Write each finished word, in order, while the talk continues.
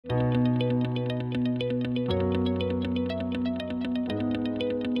Hi,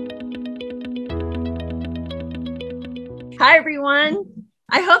 everyone.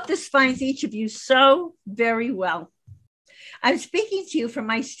 I hope this finds each of you so very well. I'm speaking to you from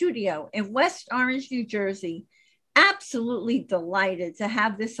my studio in West Orange, New Jersey. Absolutely delighted to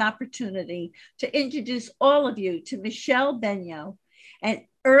have this opportunity to introduce all of you to Michele Benyo, an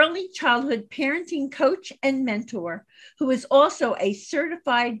early childhood parenting coach and mentor who is also a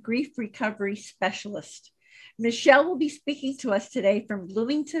certified grief recovery specialist. Michele will be speaking to us today from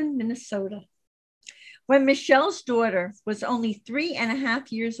Bloomington, Minnesota. When Michele's daughter was only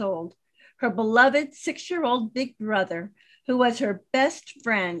 3.5 years old, her beloved 6-year-old big brother, who was her best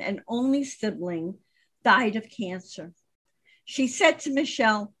friend and only sibling, died of cancer. She said to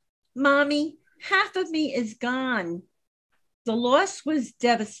Michele, "Mommy, half of me is gone." The loss was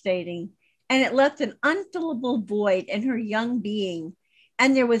devastating, and it left an unfillable void in her young being,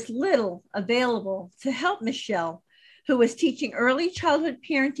 and there was little available to help Michele, who was teaching early childhood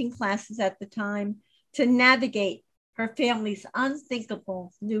parenting classes at the time, to navigate her family's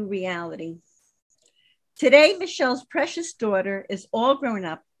unthinkable new reality. Today, Michele's precious daughter is all grown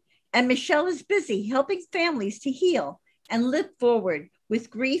up, and Michele is busy helping families to heal and live forward with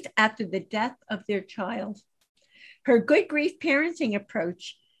grief after the death of their child. Her good grief parenting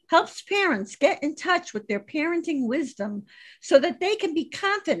approach helps parents get in touch with their parenting wisdom so that they can be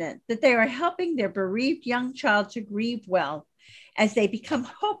confident that they are helping their bereaved young child to grieve well as they become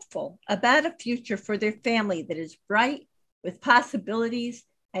hopeful about a future for their family that is bright with possibilities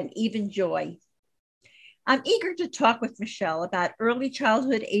and even joy. I'm eager to talk with Michele about early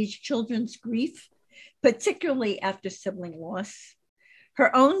childhood age children's grief, particularly after sibling loss,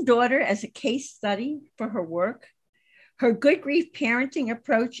 her own daughter as a case study for her work, her good grief parenting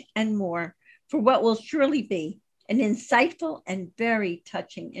approach, and more for what will surely be an insightful and very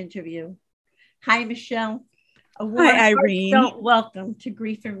touching interview. Hi, Michele. Hi, Irene. Welcome to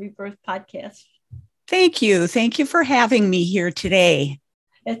Grief and Rebirth podcast. Thank you. Thank you for having me here today.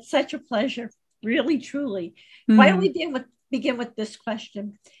 It's such a pleasure, really, truly. Why don't we begin with this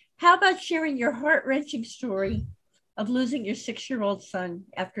question? How about sharing your heart-wrenching story of losing your 6-year-old son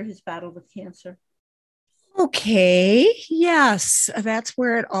after his battle with cancer? Okay. Yes, that's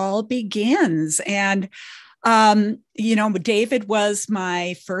where it all begins. And David was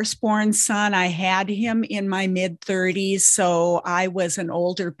my firstborn son. I had him in my mid-30s, so I was an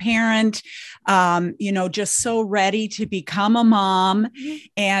older parent, just so ready to become a mom,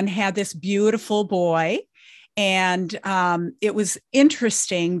 and had this beautiful boy. And it was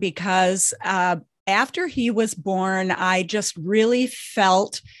interesting because after he was born, I just really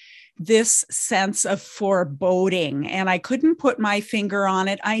felt this sense of foreboding, and I couldn't put my finger on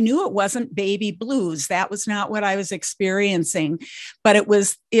it. I knew it wasn't baby blues. That was not what I was experiencing, but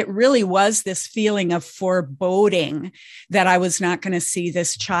it really was this feeling of foreboding that I was not going to see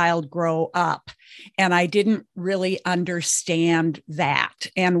this child grow up. And I didn't really understand that,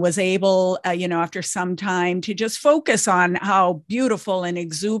 and was able, after some time, to just focus on how beautiful and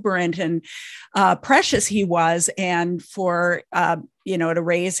exuberant and precious he was, and for to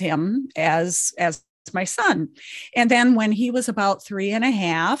raise him as my son. And then when he was about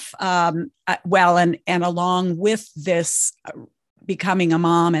 3.5, and along with this becoming a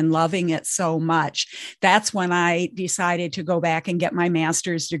mom and loving it so much, that's when I decided to go back and get my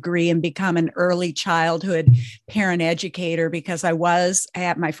master's degree and become an early childhood parent educator, because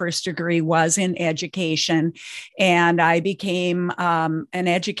my first degree was in education, and I became an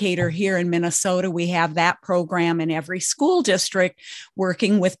educator here in Minnesota. We have that program in every school district,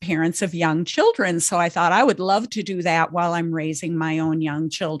 working with parents of young children. So I thought I would love to do that while I'm raising my own young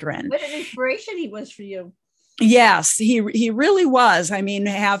children. What an inspiration he was for you. Yes, he really was. I mean,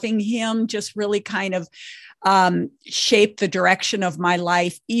 having him just really kind of shape the direction of my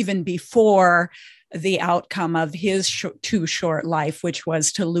life even before the outcome of his too short life, which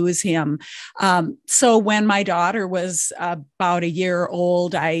was to lose him. So when my daughter was about a year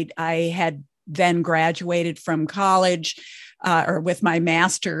old, I had then graduated from college or with my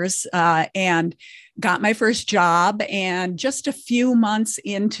master's, and got my first job. And just a few months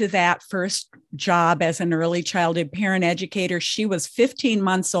into that first job as an early childhood parent educator, she was 15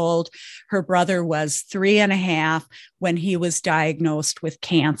 months old. Her brother was 3.5 when he was diagnosed with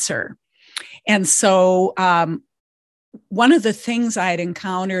cancer. And so one of the things I had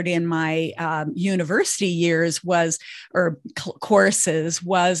encountered in my university years courses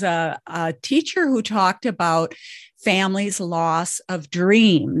was a teacher who talked about family's loss of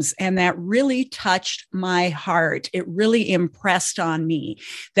dreams. And that really touched my heart. It really impressed on me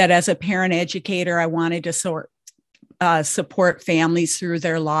that as a parent educator, I wanted to support families through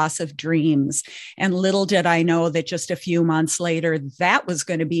their loss of dreams. And little did I know that just a few months later, that was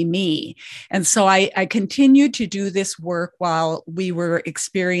going to be me. And so I continued to do this work while we were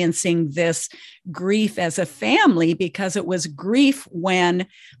experiencing this grief as a family, because it was grief when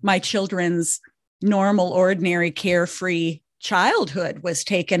my children's normal, ordinary, carefree childhood was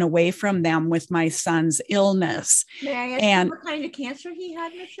taken away from them with my son's illness. May I ask what kind of cancer he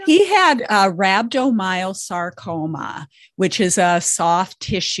had, Michele? He had rhabdomyosarcoma, which is a soft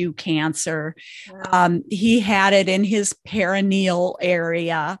tissue cancer. Wow. He had it in his perineal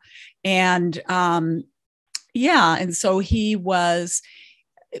area. And and so he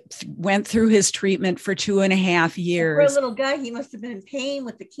went through his treatment for 2.5 years. For a little guy, he must have been in pain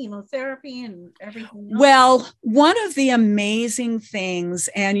with the chemotherapy and everything else. Well, one of the amazing things,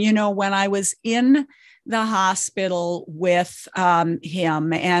 and when I was in the hospital with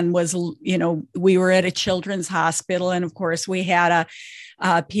him, and we were at a children's hospital, and of course we had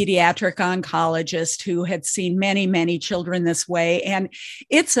a pediatric oncologist who had seen many, many children this way. And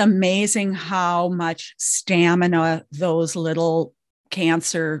it's amazing how much stamina those little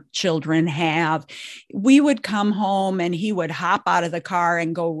cancer children have. We would come home and he would hop out of the car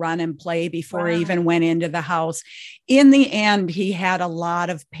and go run and play before he even went into the house. In the end, he had a lot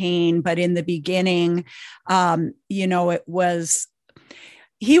of pain, but in the beginning, he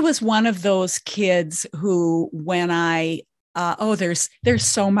was one of those kids who, when there's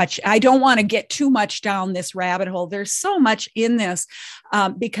so much, I don't want to get too much down this rabbit hole. There's so much in this,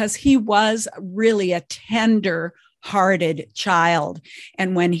 because he was really a tender-hearted child.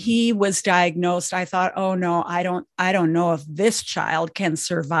 And when he was diagnosed, I thought, oh no, I don't know if this child can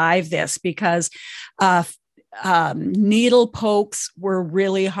survive this, because needle pokes were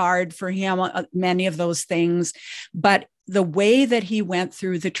really hard for him, many of those things. But the way that he went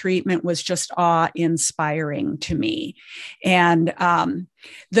through the treatment was just awe-inspiring to me. And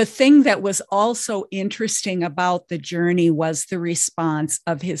the thing that was also interesting about the journey was the response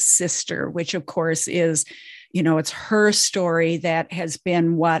of his sister, which of course is, it's her story that has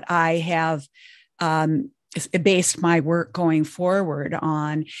been what I have based my work going forward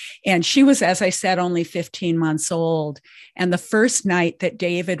on. And she was, as I said, only 15 months old. And the first night that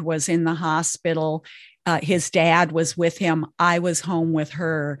David was in the hospital, his dad was with him. I was home with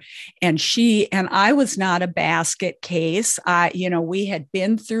her, and I was not a basket case. We had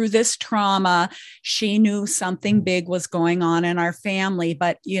been through this trauma. She knew something big was going on in our family,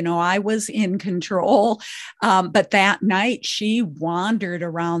 but, I was in control. But that night she wandered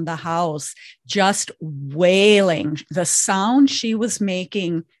around the house, just wailing. The sound she was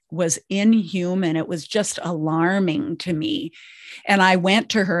making was inhuman. It was just alarming to me. And I went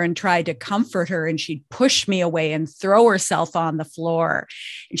to her and tried to comfort her, and she'd push me away and throw herself on the floor.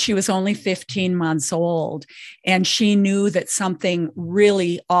 And she was only 15 months old, and she knew that something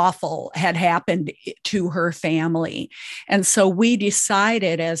really awful had happened to her family. And so we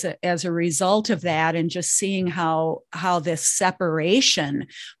decided, as a result of that, and just seeing how this separation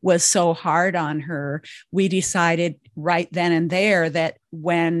was so hard on her, we decided right then and there that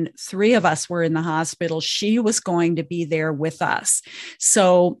when 3 of us were in the hospital, she was going to be there with us.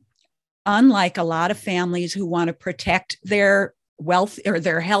 So unlike a lot of families who want to protect their wealth or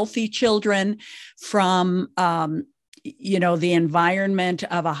their healthy children from, the environment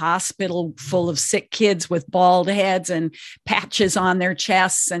of a hospital full of sick kids with bald heads and patches on their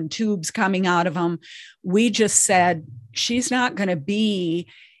chests and tubes coming out of them, we just said, she's not going to be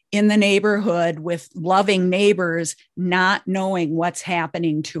in the neighborhood with loving neighbors, not knowing what's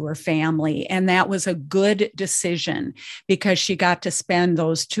happening to her family. And that was a good decision, because she got to spend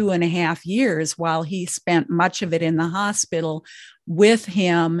those 2.5 years, while he spent much of it in the hospital, with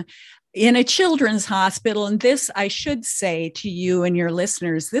him in a children's hospital. And this, I should say to you and your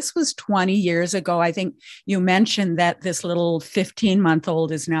listeners, this was 20 years ago. I think you mentioned that this little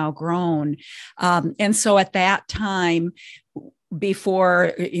 15-month-old is now grown. And so at that time,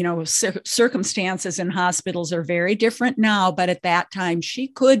 before, circumstances in hospitals are very different now, but at that time she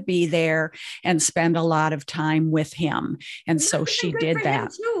could be there and spend a lot of time with him. And so she did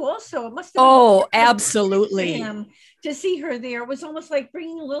that too. Also, it must have absolutely. To see her there was almost like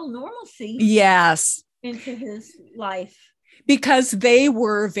bringing a little normalcy. Yes. Into his life. Because they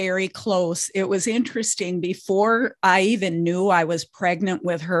were very close. It was interesting. Before I even knew I was pregnant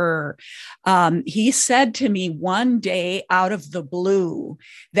with her, he said to me one day out of the blue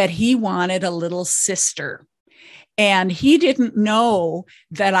that he wanted a little sister. And he didn't know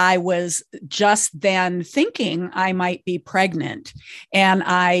that I was just then thinking I might be pregnant. And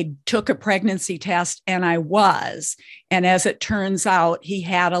I took a pregnancy test, and I was. And as it turns out, he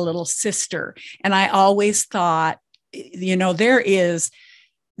had a little sister. And I always thought, there is,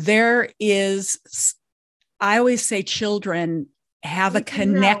 I always say children have a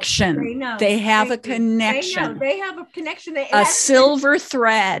connection. They have a connection. They have a connection. A silver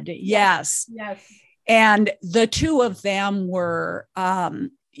thread. Yes. And the two of them were,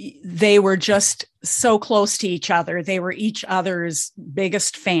 they were just so close to each other. They were each other's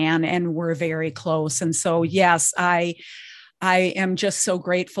biggest fan and were very close. And so, yes, I am just so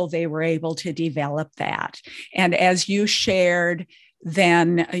grateful they were able to develop that. And as you shared,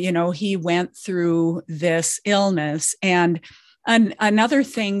 then, he went through this illness. And another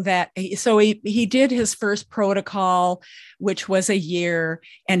thing he did his first protocol, which was a year,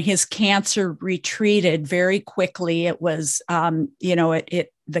 and his cancer retreated very quickly. It was,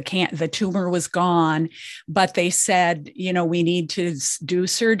 the tumor was gone, but they said, we need to do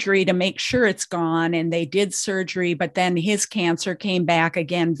surgery to make sure it's gone. And they did surgery, but then his cancer came back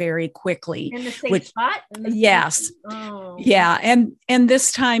again very quickly. In the same spot? Yes. Oh. Yeah. And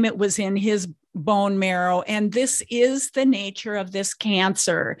this time it was in his bone marrow. And this is the nature of this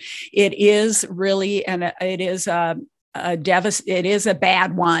cancer. It is really, it is a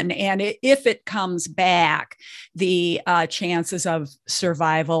bad one. And if it comes back, the chances of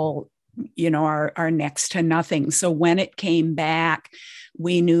survival, are next to nothing. So when it came back,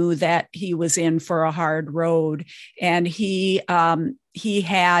 we knew that he was in for a hard road. And he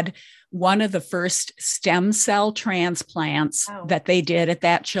had one of the first stem cell transplants that they did at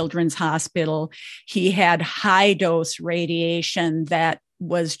that children's hospital. He had high dose radiation that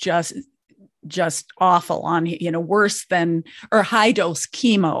was just awful worse than, or high dose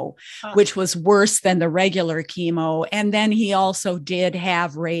chemo, which was worse than the regular chemo. And then he also did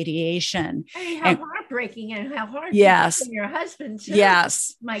have radiation. How heartbreaking and how hard. Yes. Your husband too.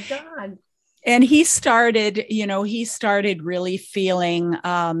 Yes. My God. And he started really feeling,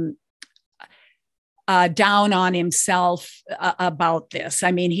 down on himself about this.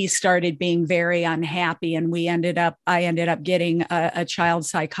 I mean, he started being very unhappy, and I ended up getting a child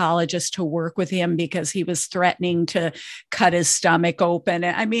psychologist to work with him because he was threatening to cut his stomach open.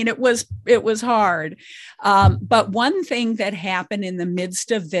 I mean, it was hard. But one thing that happened in the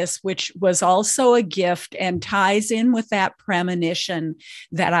midst of this, which was also a gift and ties in with that premonition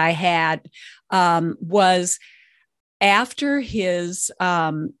that I had, was after his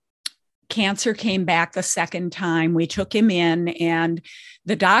cancer came back the second time, we took him in, and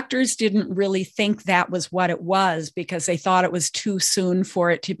the doctors didn't really think that was what it was because they thought it was too soon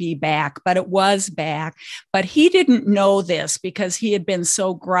for it to be back, but it was back. But he didn't know this because he had been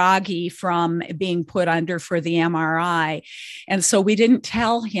so groggy from being put under for the MRI. And so we didn't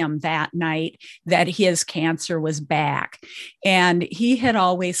tell him that night that his cancer was back. And he had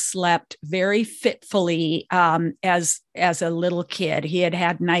always slept very fitfully as a little kid. He had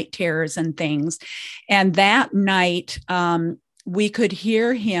had night terrors and things. And that night, we could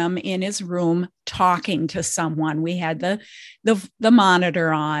hear him in his room talking to someone. We had the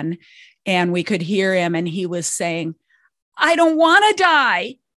monitor on, and we could hear him, and he was saying, "I don't want to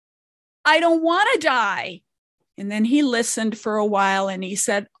die. I don't want to die." And then he listened for a while, and he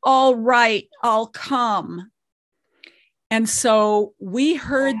said, "All right, I'll come." And so we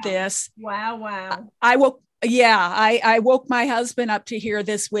heard this. Wow. I woke my husband up to hear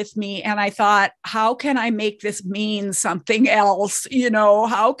this with me. And I thought, how can I make this mean something else?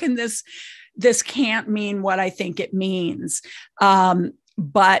 How can this can't mean what I think it means.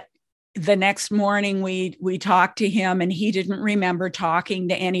 But the next morning we talked to him, and he didn't remember talking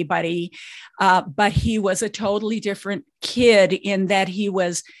to anybody. But he was a totally different kid in that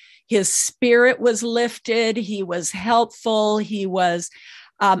his spirit was lifted. He was helpful. He was,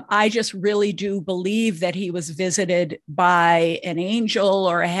 I just really do believe that he was visited by an angel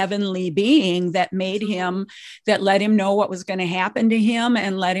or a heavenly being that let him know what was going to happen to him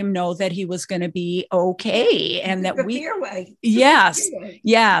and let him know that he was going to be okay. And that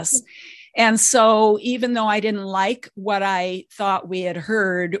yes. And so even though I didn't like what I thought we had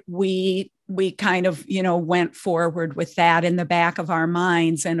heard, we kind of, went forward with that in the back of our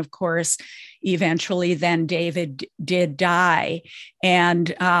minds. And of course, eventually then David did die,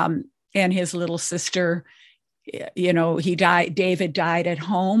 and his little sister, David died at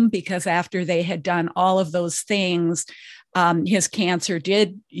home because after they had done all of those things, his cancer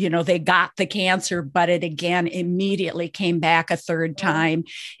did, they got the cancer, but it again immediately came back a third time.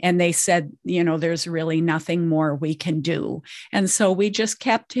 And they said, there's really nothing more we can do. And so we just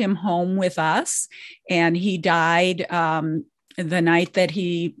kept him home with us, and he died the night that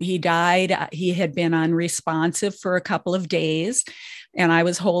he died, he had been unresponsive for a couple of days. And I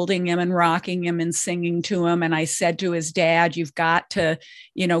was holding him and rocking him and singing to him. And I said to his dad, you've got to,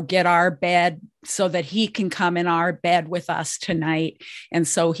 get our bed so that he can come in our bed with us tonight. And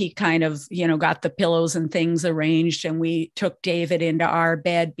so he kind of, got the pillows and things arranged. And we took David into our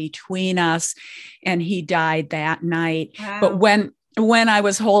bed between us, and he died that night. Wow. But when I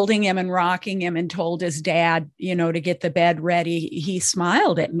was holding him and rocking him and told his dad, to get the bed ready, he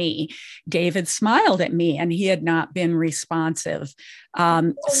smiled at me. David smiled at me, and he had not been responsive.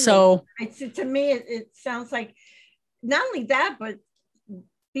 So to me, it sounds like not only that, but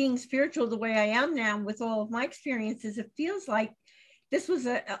being spiritual the way I am now with all of my experiences, it feels like this was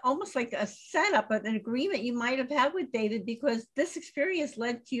almost like a setup, an agreement you might have had with David, because this experience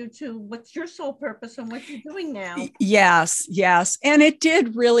led you to what's your soul purpose and what you're doing now. Yes. And it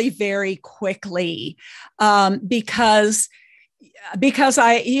did really very quickly, because and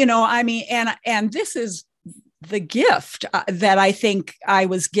this is the gift that I think I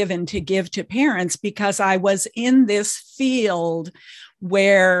was given to give to parents, because I was in this field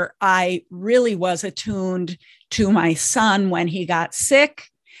where I really was attuned to my son when he got sick,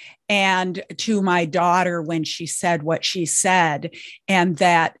 and to my daughter when she said what she said, and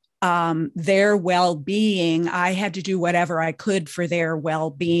that their well-being, I had to do whatever I could for their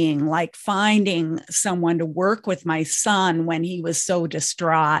well-being, like finding someone to work with my son when he was so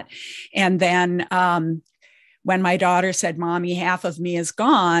distraught. And then when my daughter said, Mommy, half of me is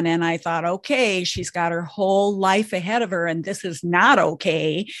gone. And I thought, okay, she's got her whole life ahead of her, and this is not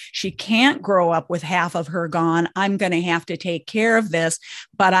okay. She can't grow up with half of her gone. I'm going to have to take care of this,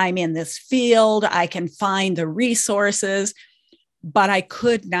 but I'm in this field. I can find the resources, but I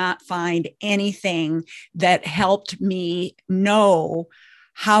could not find anything that helped me know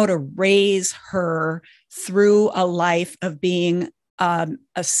how to raise her through a life of being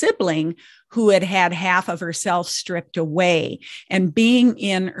a sibling who had had half of herself stripped away. And being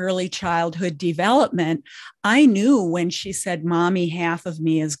in early childhood development, I knew when she said, Mommy, half of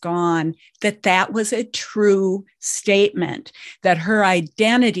me is gone, that was a true statement, that her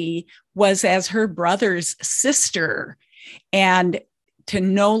identity was as her brother's sister. And to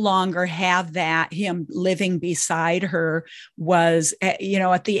no longer have that, him living beside her, was, at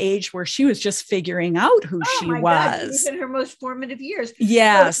the age where she was just figuring out who she was. God, she's in her most formative years.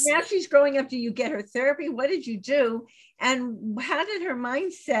 Yes. So now she's growing up. Do you get her therapy? What did you do? And how did her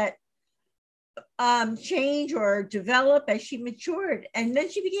mindset change or develop as she matured? And then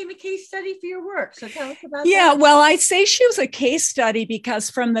she became a case study for your work. So tell us about that. Yeah, well, I'd say she was a case study because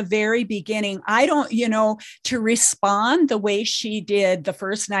from the very beginning, I don't, to respond the way she did the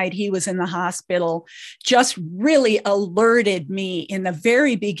first night he was in the hospital, just really alerted me in the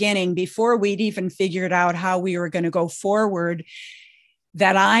very beginning, before we'd even figured out how we were going to go forward,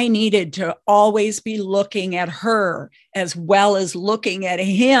 that I needed to always be looking at her as well as looking at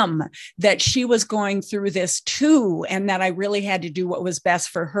him, that she was going through this too, and that I really had to do what was best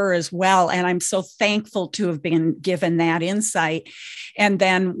for her as well. And I'm so thankful to have been given that insight. And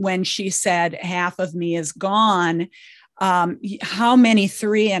then when she said, half of me is gone, how many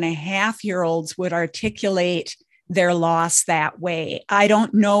 3.5-year-olds would articulate their loss that way? I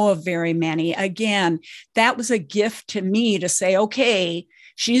don't know of very many. Again, that was a gift to me to say, okay,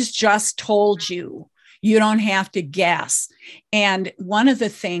 she's just told you. You don't have to guess. And one of the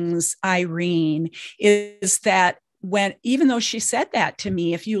things, Irene, is that even though she said that to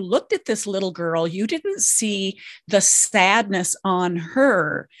me, if you looked at this little girl, you didn't see the sadness on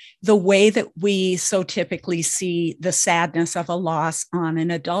her the way that we so typically see the sadness of a loss on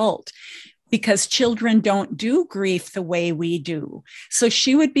an adult, because children don't do grief the way we do. So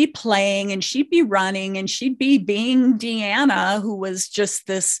she would be playing and she'd be running and she'd be being Deanna, who was just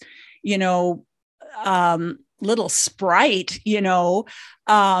this, little sprite, and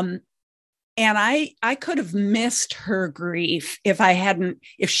I could have missed her grief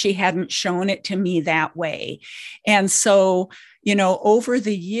if she hadn't shown it to me that way. And so, over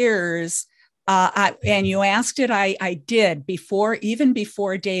the years, and you asked it, I did even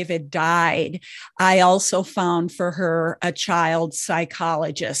before David died. I also found for her a child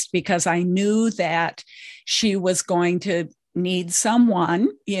psychologist, because I knew that she was going to need someone,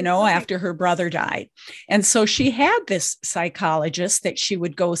 after her brother died. And so she had this psychologist that she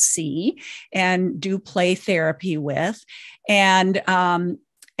would go see and do play therapy with. And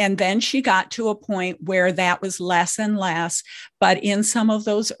And then she got to a point where that was less and less. But in some of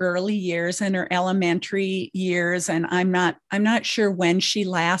those early years, in her elementary years, and I'm not sure when she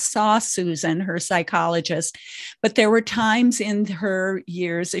last saw Susan, her psychologist, but there were times in her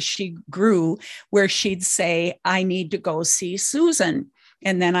years as she grew where she'd say, I need to go see Susan.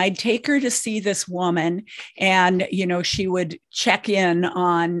 And then I'd take her to see this woman, and, she would check in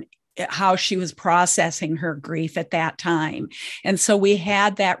on how she was processing her grief at that time. And so we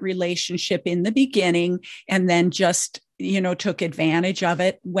had that relationship in the beginning, and then just, took advantage of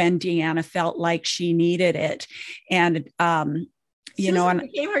it when Deanna felt like she needed it. And, Susan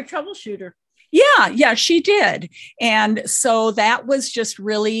became her troubleshooter. Yeah, she did. And so that was just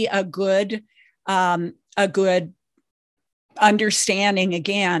really a good understanding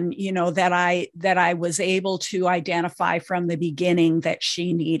again, that I was able to identify from the beginning that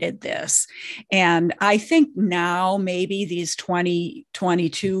she needed this. And I think now maybe these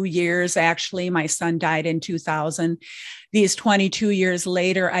 22 years, actually, my son died in 2000. These 22 years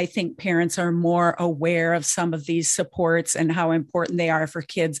later, I think parents are more aware of some of these supports and how important they are for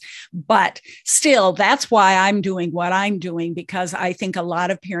kids. But still, that's why I'm doing what I'm doing, because I think a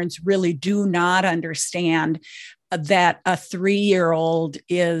lot of parents really do not understand that a 3-year-old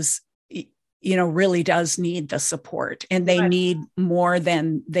is, really does need the support, and they need more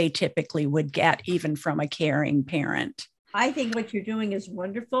than they typically would get even from a caring parent. I think what you're doing is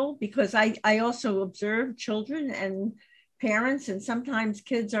wonderful, because I also observe children and parents, and sometimes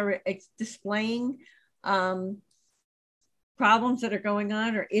kids are displaying problems that are going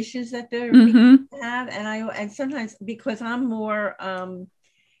on or issues that they're have. And sometimes, because I'm more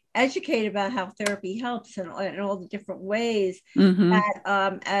educated about how therapy helps and all the different ways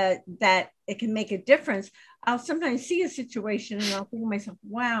that it can make a difference, I'll sometimes see a situation and I'll think to myself,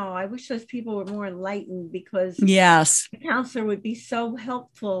 wow, I wish those people were more enlightened, because yes, the counselor would be so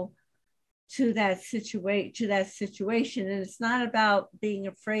helpful to that situation. And it's not about being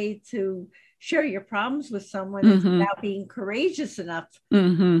afraid to share your problems with someone. It's about being courageous enough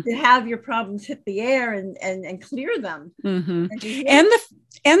to have your problems hit the air and clear them.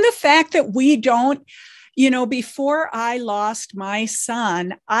 And the fact that we don't, before I lost my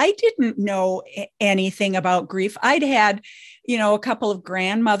son, I didn't know anything about grief. I'd had, a couple of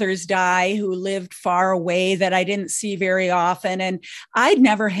grandmothers die who lived far away that I didn't see very often. And I'd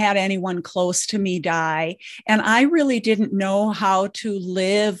never had anyone close to me die. And I really didn't know how to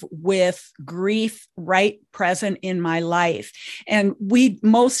live with grief right present in my life. And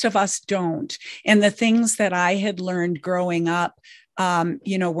most of us don't. And the things that I had learned growing up,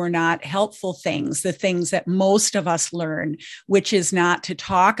 were not helpful things, the things that most of us learn, which is not to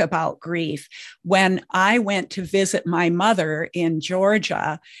talk about grief. When I went to visit my mother in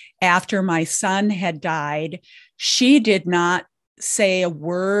Georgia after my son had died, she did not say a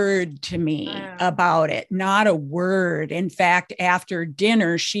word to me about it, not a word. In fact, after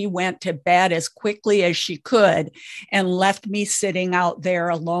dinner, she went to bed as quickly as she could and left me sitting out there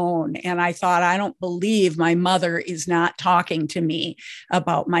alone. And I thought, I don't believe my mother is not talking to me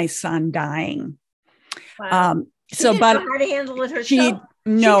about my son dying. Wow. She didn't know how to handle it herself.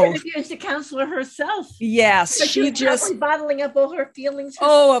 No. She could have used a counselor herself. Yes. But she was just bottling up all her feelings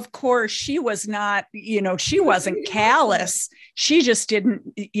herself. Oh, of course. She was not, she wasn't callous. She just didn't,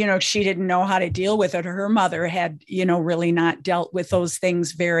 she didn't know how to deal with it. Her mother had, really not dealt with those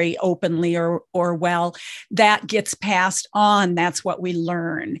things very openly or well. That gets passed on. That's what we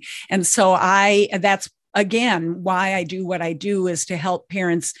learn. And so that's again why I do what I do, is to help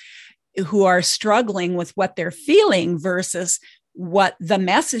parents who are struggling with what they're feeling versus what the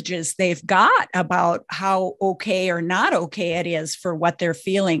messages they've got about how okay or not okay it is for what they're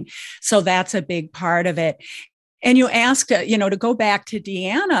feeling. So that's a big part of it. And you asked, to go back to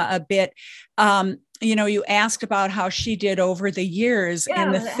Deanna a bit, you asked about how she did over the years. Yeah,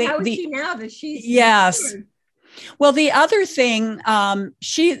 and how is she now that she's yes. Well, the other thing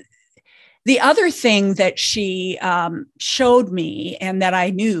that she showed me, and that I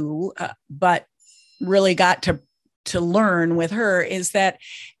knew, but really got to learn with her, is that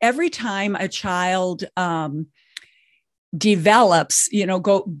every time a child develops,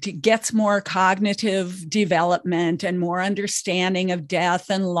 gets more cognitive development and more understanding of death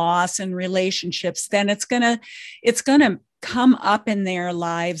and loss and relationships, then it's gonna come up in their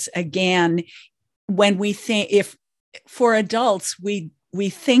lives again. When we think, if for adults, we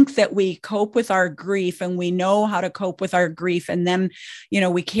think that we cope with our grief and we know how to cope with our grief. And then,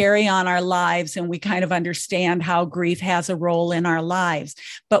 we carry on our lives and we kind of understand how grief has a role in our lives.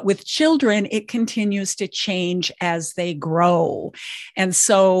 But with children, it continues to change as they grow. And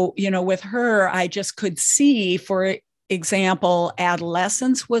so, with her, I just could see example,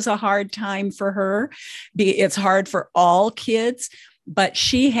 adolescence was a hard time for her. It's hard for all kids. But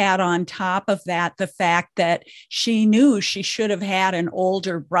she had on top of that the fact that she knew she should have had an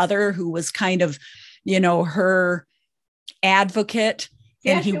older brother who was kind of, her advocate.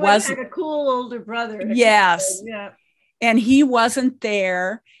 Yeah, and he wasn't had a cool older brother. Yes. Yeah. And he wasn't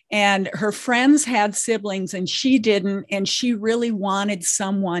there. And her friends had siblings and she didn't. And she really wanted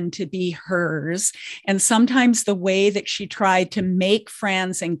someone to be hers. And sometimes the way that she tried to make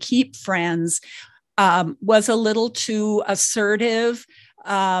friends and keep friends was a little too assertive,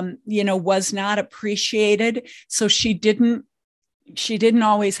 was not appreciated. So she didn't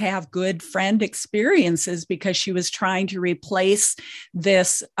always have good friend experiences because she was trying to replace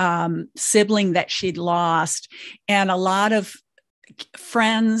this sibling that she'd lost. And a lot of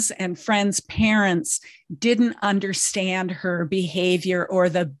friends and friends' parents didn't understand her behavior or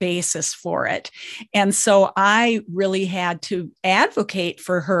the basis for it. And so I really had to advocate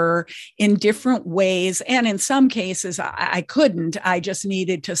for her in different ways. And in some cases, I couldn't. I just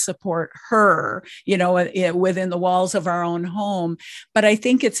needed to support her, within the walls of our own home. But I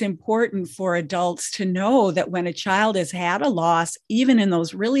think it's important for adults to know that when a child has had a loss, even in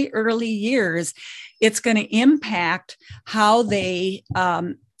those really early years, it's going to impact how they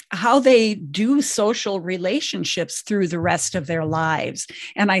do social relationships through the rest of their lives.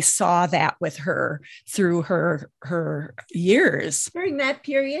 And I saw that with her through her years. During that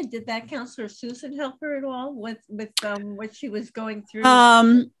period, did that counselor Susan help her at all with what she was going through,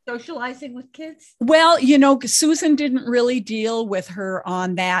 socializing with kids? Well, Susan didn't really deal with her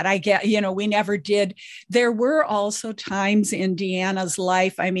on that. I get, we never did. There were also times in Deanna's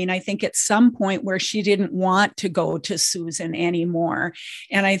life, I think at some point where she didn't want to go to Susan anymore.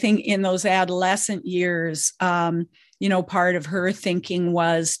 And I think in those adolescent years, part of her thinking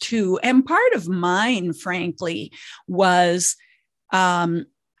was too, and part of mine, frankly, was, not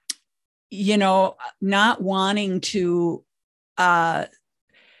wanting to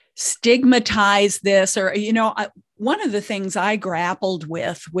stigmatize this or, one of the things I grappled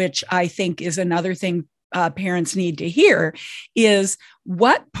with, which I think is another thing parents need to hear, is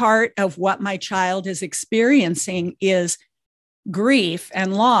what part of what my child is experiencing is grief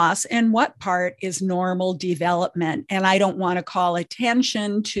and loss and what part is normal development. And I don't want to call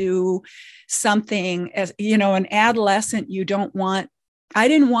attention to something as, an adolescent, I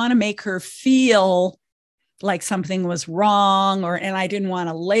didn't want to make her feel like something was wrong and I didn't want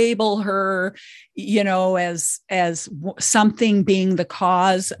to label her, as something being the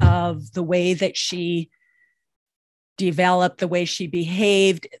cause of the way that she developed, the way she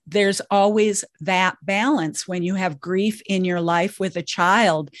behaved. There's always that balance when you have grief in your life with a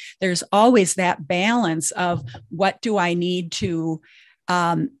child. There's always that balance of what do I need to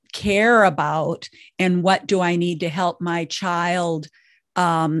care about and what do I need to help my child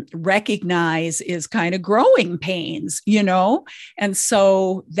recognize is kind of growing pains, And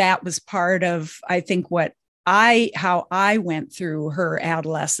so that was part of, I think, how I went through her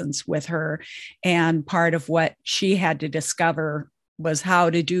adolescence with her. And part of what she had to discover was how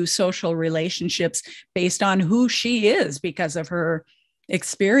to do social relationships based on who she is because of her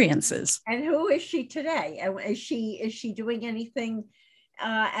experiences. And who is she today? Is she doing anything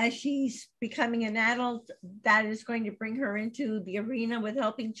as she's becoming an adult that is going to bring her into the arena with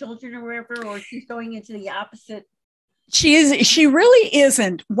helping children or wherever, or she's going into the opposite? She really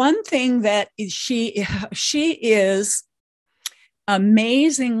isn't. One thing that she is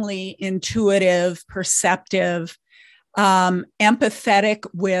amazingly intuitive, perceptive, empathetic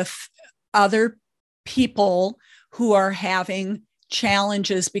with other people who are having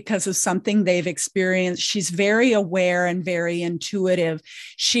challenges because of something they've experienced. She's very aware and very intuitive.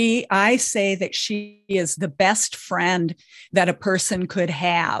 I say that she is the best friend that a person could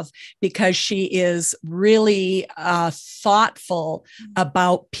have because she is really thoughtful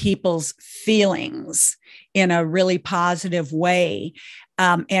about people's feelings in a really positive way.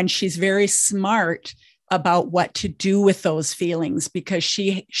 And she's very smart about what to do with those feelings because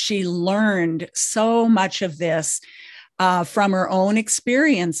she learned so much of this from her own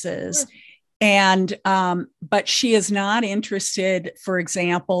experiences. And, but she is not interested, for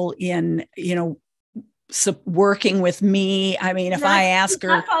example, in, working with me. If I ask her,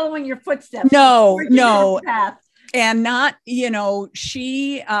 not following your footsteps. No. And not,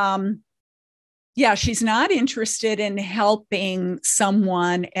 she's not interested in helping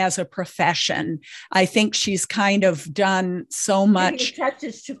someone as a profession. I think she's kind of done so much. The touch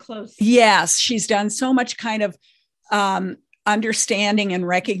is too close. Yes. She's done so much kind of understanding and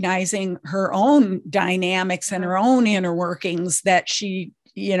recognizing her own dynamics and her own inner workings that she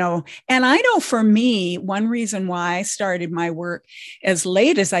and I know for me, one reason why I started my work as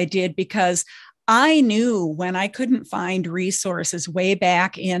late as I did, because I knew when I couldn't find resources way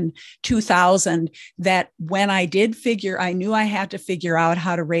back in 2000 that when I knew I had to figure out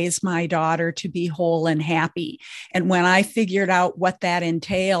how to raise my daughter to be whole and happy. And when I figured out what that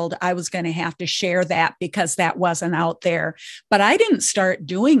entailed, I was going to have to share that because that wasn't out there. But I didn't start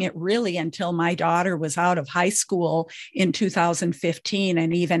doing it really until my daughter was out of high school in 2015,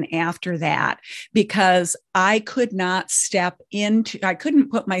 and even after that, because I couldn't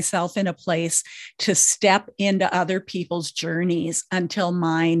put myself in a place to step into other people's journeys until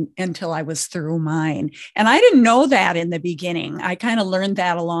I was through mine. And I didn't know that in the beginning. I kind of learned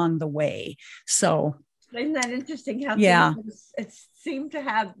that along the way. So isn't that interesting how it seemed to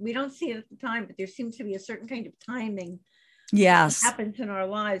have, we don't see it at the time, but there seems to be a certain kind of timing that happens in our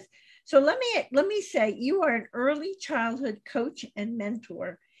lives. So let me say, you are an early childhood coach and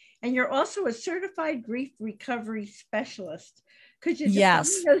mentor, and you're also a certified grief recovery specialist. Could you define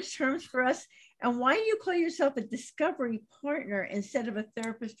those terms for us? And why do you call yourself a discovery partner instead of a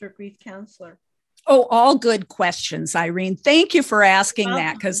therapist or grief counselor? Oh, all good questions, Irene. Thank you for asking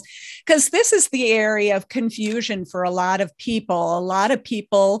that, because this is the area of confusion for a lot of people. A lot of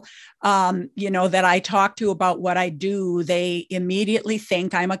people, that I talk to about what I do, they immediately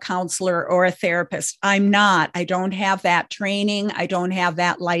think I'm a counselor or a therapist. I'm not. I don't have that training. I don't have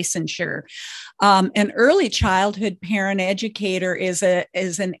that licensure. An early childhood parent educator is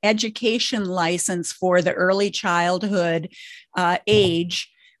an education license for the early childhood age,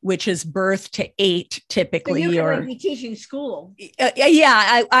 which is birth to 8, typically. So you could be teaching school.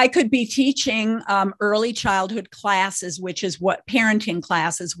 I could be teaching early childhood classes, parenting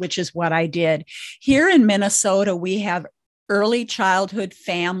classes, which is what I did. Here in Minnesota, we have Early Childhood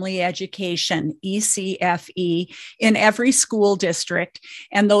Family Education, ECFE, in every school district.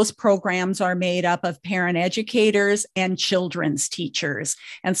 And those programs are made up of parent educators and children's teachers.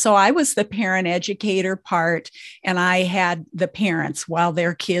 And so I was the parent educator part, and I had the parents while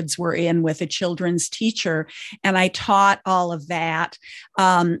their kids were in with a children's teacher. And I taught all of that.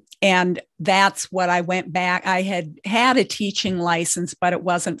 And that's what I went back. I had a teaching license, but it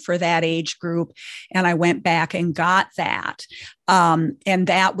wasn't for that age group. And I went back and got that. And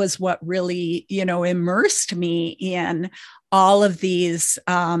that was what really, immersed me in all of these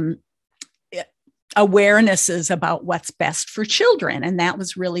awarenesses about what's best for children. And that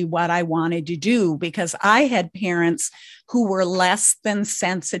was really what I wanted to do, because I had parents who were less than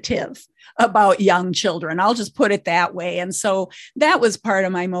sensitive about young children. I'll just put it that way. And so that was part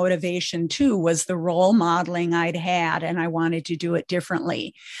of my motivation too, was the role modeling I'd had, and I wanted to do it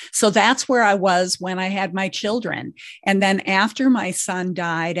differently. So that's where I was when I had my children. And then after my son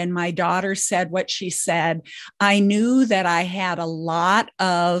died and my daughter said what she said, I knew that I had a lot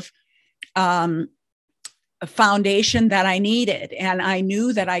of a foundation that I needed. And I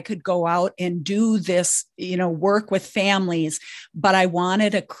knew that I could go out and do this, work with families, but I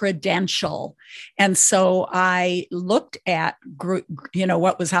wanted a credential. And so I looked at,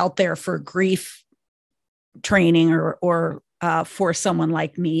 what was out there for grief training or for someone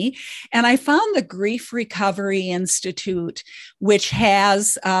like me. And I found the Grief Recovery Institute, which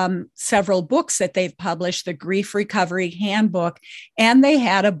has several books that they've published, the Grief Recovery Handbook, and they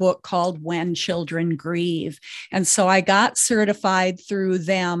had a book called When Children Grieve. And so I got certified through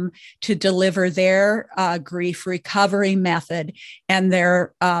them to deliver their grief recovery method and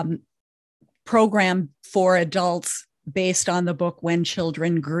their program for adults based on the book When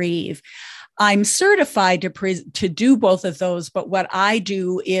Children Grieve. I'm certified to do both of those, but what I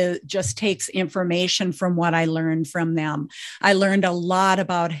do is just takes information from what I learned from them. I learned a lot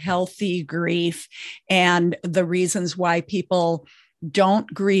about healthy grief and the reasons why people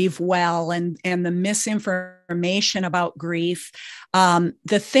don't grieve well, and the misinformation about grief,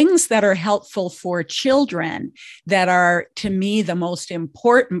 the things that are helpful for children that are, to me, the most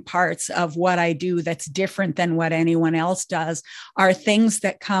important parts of what I do that's different than what anyone else does are things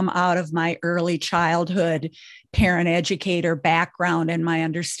that come out of my early childhood parent educator background and my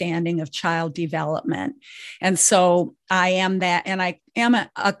understanding of child development. And so I am that, and I am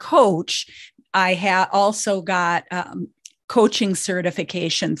a coach. I have also got coaching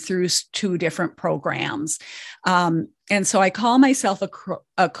certification through 2 different programs. And so I call myself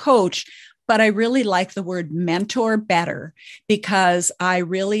a coach, but I really like the word mentor better, because I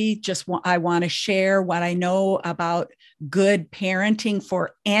really I want to share what I know about good parenting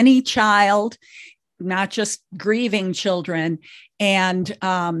for any child, not just grieving children, and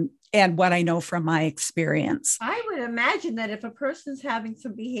and what I know from my experience. I would imagine that if a person's having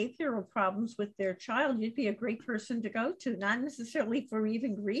some behavioral problems with their child, you'd be a great person to go to, not necessarily for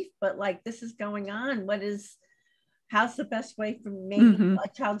even grief, but like, this is going on. How's the best way for maybe a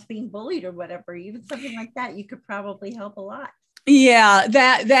child's being bullied or whatever, even something like that, you could probably help a lot. Yeah,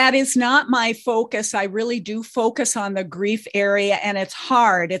 that is not my focus. I really do focus on the grief area, and it's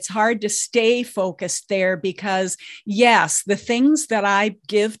hard. It's hard to stay focused there because, yes, the things that I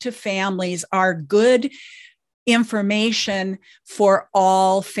give to families are good information for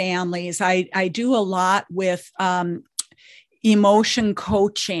all families. I do a lot with emotion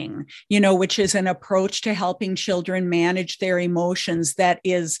coaching, which is an approach to helping children manage their emotions that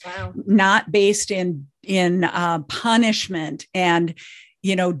is not based in punishment and,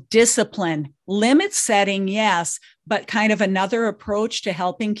 discipline, limit setting. Yes, but kind of another approach to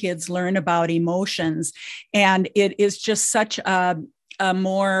helping kids learn about emotions. And it is just such a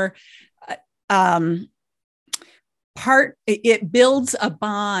more, it builds a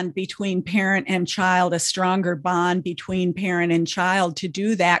bond between parent and child, a stronger bond between parent and child to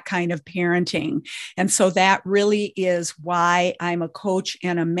do that kind of parenting. And so that really is why I'm a coach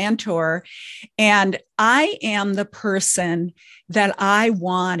and a mentor. And I am the person that I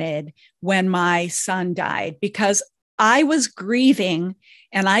wanted when my son died, because I was grieving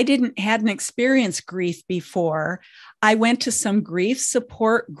and I hadn't experienced grief before. I went to some grief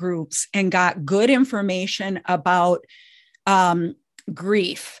support groups and got good information about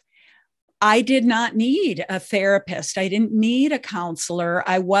grief. I did not need a therapist. I didn't need a counselor.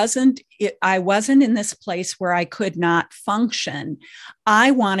 I wasn't in this place where I could not function.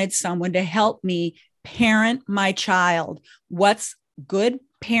 I wanted someone to help me parent my child. What's good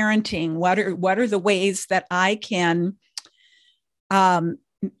parenting? What are the ways that I can,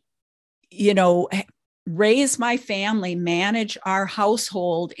 raise my family, manage our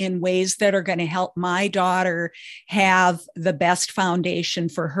household in ways that are going to help my daughter have the best foundation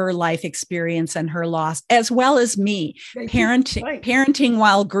for her life experience and her loss, as well as me. Parenting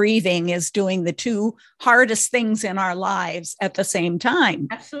while grieving is doing the two hardest things in our lives at the same time.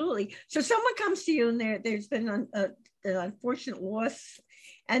 Absolutely. So someone comes to you and there's been an unfortunate loss,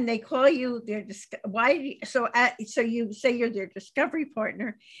 and they call you so you say you're their discovery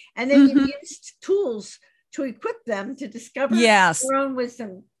partner, and then you use tools to equip them to discover their own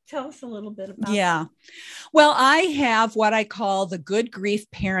wisdom. Tell us a little bit about that. Well, I have what I call the good grief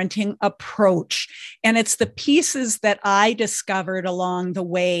parenting approach, and it's the pieces that I discovered along the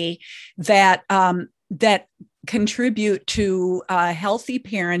way that contribute to healthy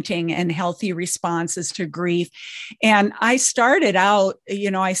parenting and healthy responses to grief. And I started out,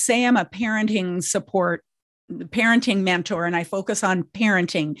 I say I'm a parenting mentor, and I focus on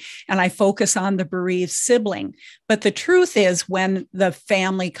parenting and I focus on the bereaved sibling. But the truth is, when the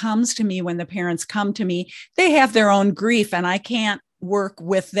family comes to me, when the parents come to me, they have their own grief, and I can't work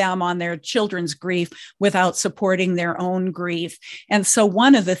with them on their children's grief without supporting their own grief. And so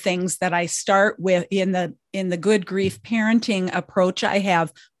one of the things that I start with in the good grief parenting approach, I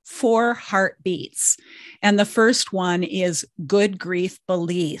have 4 heartbeats. And the first one is good grief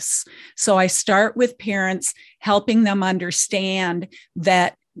beliefs. So I start with parents, helping them understand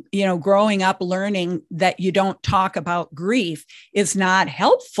that, growing up learning that you don't talk about grief is not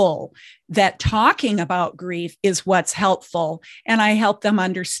helpful, that talking about grief is what's helpful. And I help them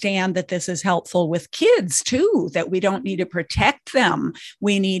understand that this is helpful with kids too, that we don't need to protect them.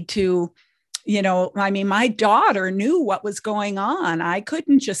 We need to, my daughter knew what was going on. I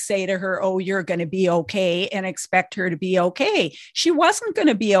couldn't just say to her, oh, you're going to be okay, and expect her to be okay. She wasn't going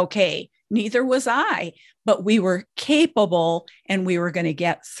to be okay. Neither was I. But we were capable and we were going to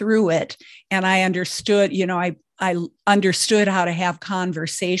get through it. And I understood, I understood how to have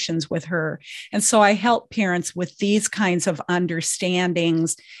conversations with her. And so I help parents with these kinds of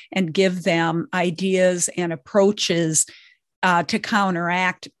understandings and give them ideas and approaches to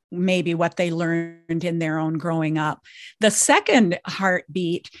counteract maybe what they learned in their own growing up. The second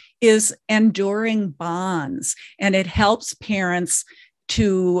heartbeat is enduring bonds, and it helps parents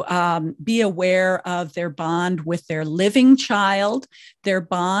to be aware of their bond with their living child, their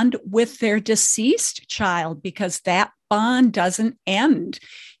bond with their deceased child, because that bond doesn't end.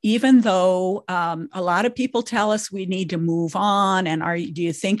 Even though a lot of people tell us we need to move on, and do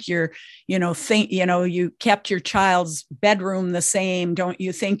you think you kept your child's bedroom the same? Don't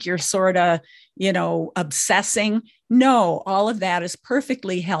you think you're sort of, obsessing? No, all of that is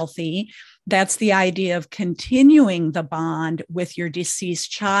perfectly healthy. That's the idea of continuing the bond with your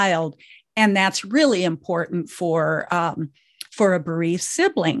deceased child. And that's really important for a bereaved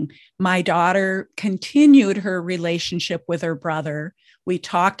sibling. My daughter continued her relationship with her brother We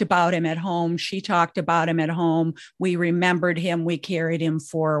talked about him at home. She talked about him at home. We remembered him. We carried him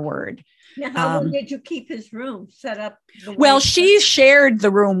forward. Now, how long did you keep his room set up? Well, she shared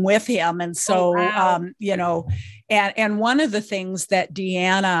the room with him. And so, wow. you know, and one of the things that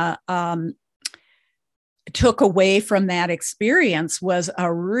Deanna took away from that experience was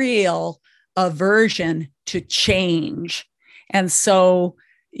a real aversion to change. And so,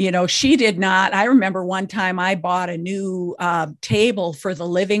 you know, she did not. I remember one time I bought a new table for the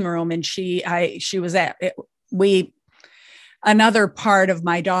living room, and she was at it. Another part of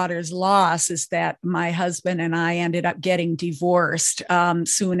my daughter's loss is that my husband and I ended up getting divorced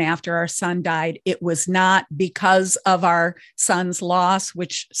soon after our son died. It was not because of our son's loss,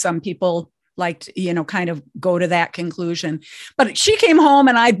 which some people like to, you know, kind of go to that conclusion. But she came home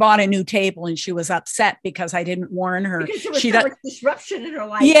and I bought a new table, and she was upset because I didn't warn her. Because there was so much disruption in her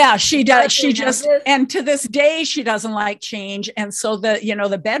life. Yeah, she does. She just, and to this day, she doesn't like change. And so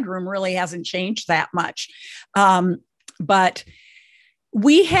the bedroom really hasn't changed that much. But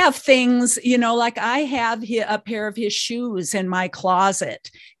we have things, you know, like I have a pair of his shoes in my closet.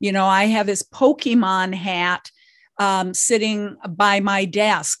 You know, I have his Pokemon hat sitting by my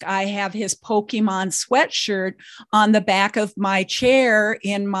desk. I have his Pokemon sweatshirt on the back of my chair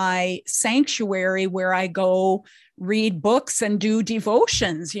in my sanctuary where I go read books and do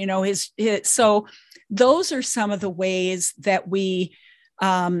devotions. You know, so those are some of the ways that we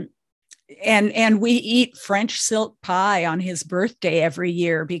and we eat French silk pie on his birthday every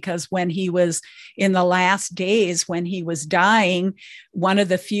year, because when he was in the last days, when he was dying, one of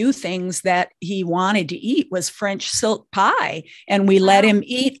the few things that he wanted to eat was French silk pie. And we let him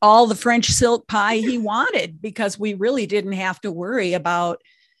eat all the French silk pie he wanted, because we really didn't have to worry about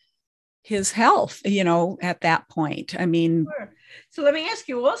his health, you know, at that point. I mean, sure. So let me ask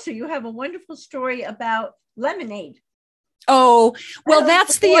you also, you have a wonderful story about lemonade. Oh, well,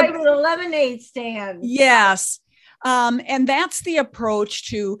 that's the lemonade stand. Yes. And that's the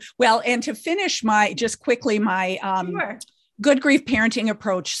approach to, well, and to finish my sure. good grief parenting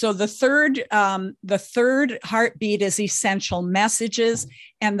approach. So the third heartbeat is essential messages.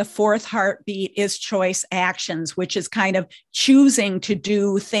 And the fourth heartbeat is choice actions, which is kind of choosing to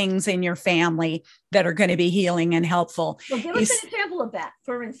do things in your family that are going to be healing and helpful. Well, give us an example of that,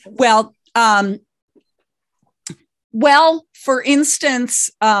 for instance. Well, for instance,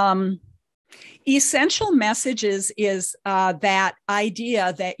 essential messages is that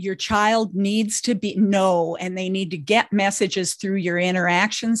idea that your child needs to know, and they need to get messages through your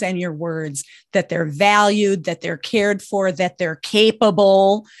interactions and your words, that they're valued, that they're cared for, that they're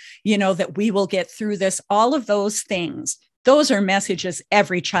capable, you know, that we will get through this, all of those things. Those are messages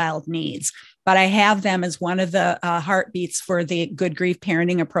every child needs, but I have them as one of the heartbeats for the good grief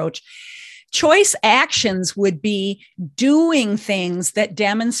parenting approach. Choice actions would be doing things that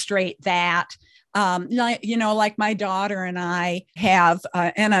demonstrate that, you know, like my daughter and I have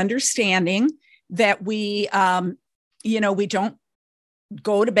an understanding that we, you know, we don't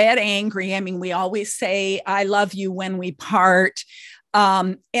go to bed angry. I mean, we always say, I love you when we part.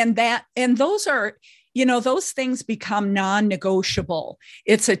 And those are, you know, those things become non-negotiable.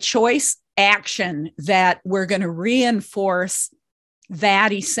 It's a choice action that we're going to reinforce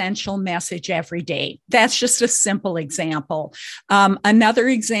that essential message every day. That's just a simple example. Another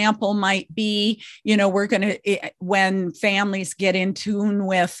example might be, you know, when families get in tune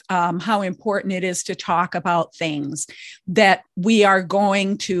with how important it is to talk about things, that we are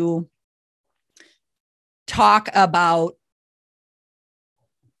going to talk about,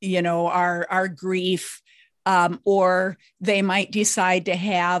 you know, our grief, or they might decide to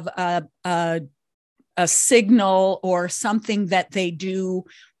have a signal or something that they do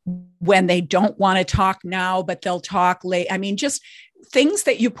when they don't want to talk now, but they'll talk late. I mean, just things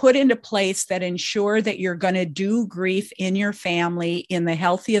that you put into place that ensure that you're going to do grief in your family in the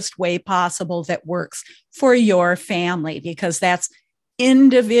healthiest way possible that works for your family, because that's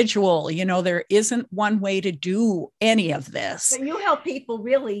individual. You know, there isn't one way to do any of this. But you help people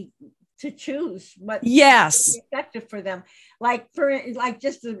really to choose what yes is effective for them. Like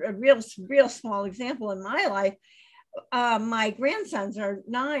just a real small example in my life, my grandsons are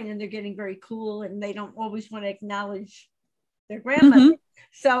 9 and they're getting very cool, and they don't always want to acknowledge their grandmother. Mm-hmm.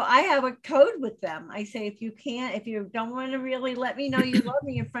 So I have a code with them. I say, if you don't want to really let me know you love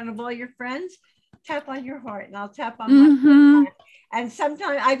me in front of all your friends, tap on your heart, and I'll tap on my heart. And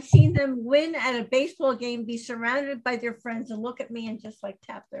sometimes I've seen them win at a baseball game, be surrounded by their friends, and look at me and just like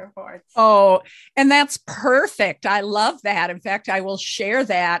tap their hearts. Oh, and that's perfect. I love that. In fact, I will share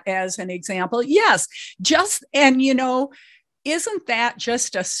that as an example. Yes, and you know, isn't that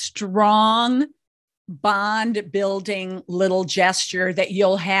just a strong bond building little gesture that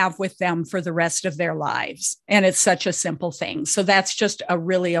you'll have with them for the rest of their lives. And it's such a simple thing. So that's just a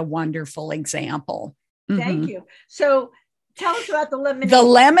wonderful example. Thank you. So tell us about the lemonade. The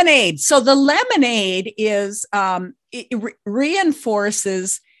lemonade. So the lemonade is, it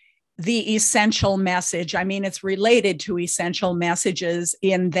reinforces the essential message. I mean, it's related to essential messages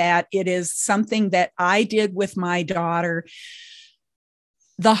in that it is something that I did with my daughter.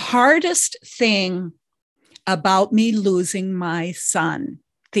 The hardest thing about me losing my son,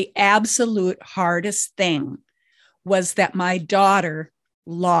 the absolute hardest thing, was that my daughter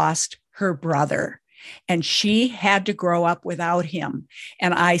lost her brother. And she had to grow up without him.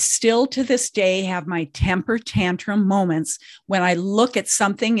 And I still to this day have my temper tantrum moments when I look at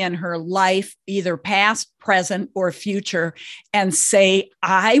something in her life, either past, present, or future, and say,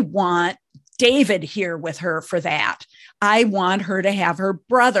 I want David here with her for that. I want her to have her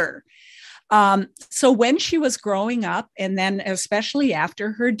brother. So when she was growing up, and then especially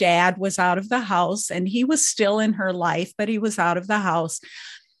after her dad was out of the house, and he was still in her life, but he was out of the house,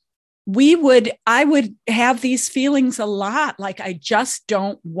 I would have these feelings a lot, like I just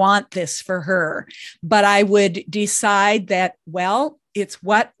don't want this for her. But I would decide that, well, it's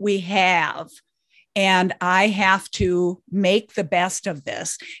what we have, and I have to make the best of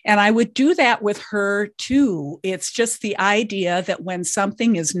this. And I would do that with her too. It's just the idea that when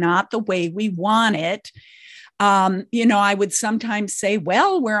something is not the way we want it, I would sometimes say,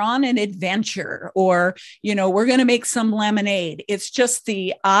 well, we're on an adventure, or, we're going to make some lemonade. It's just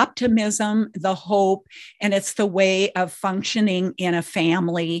the optimism, the hope, and it's the way of functioning in a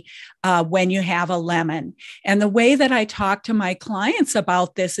family when you have a lemon. And the way that I talk to my clients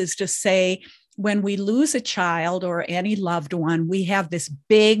about this is to say, when we lose a child or any loved one, we have this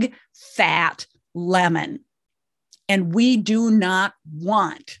big, fat lemon, and we do not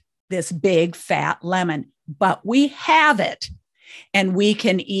want this big, fat lemon. But we have it, and we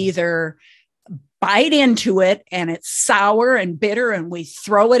can either bite into it and it's sour and bitter and we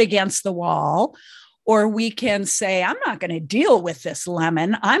throw it against the wall, or we can say, I'm not going to deal with this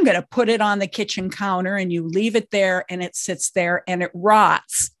lemon. I'm going to put it on the kitchen counter, and you leave it there and it sits there and it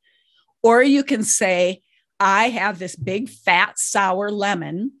rots. Or you can say, I have this big, fat, sour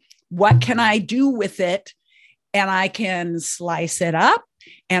lemon. What can I do with it? And I can slice it up,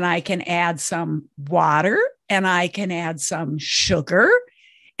 and I can add some water, and I can add some sugar,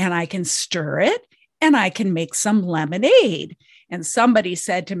 and I can stir it, and I can make some lemonade. And somebody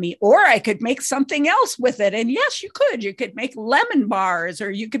said to me, or I could make something else with it. And yes, you could. You could make lemon bars,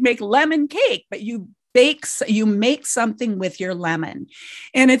 or you could make lemon cake, but you make something with your lemon.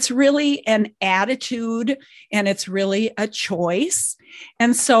 And it's really an attitude, and it's really a choice.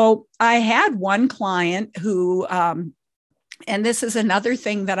 And so I had one client who, and this is another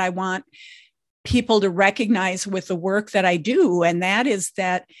thing that I want people to recognize with the work that I do, and that is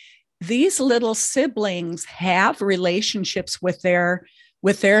that these little siblings have relationships with their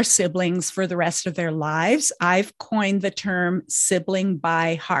siblings for the rest of their lives. I've coined the term sibling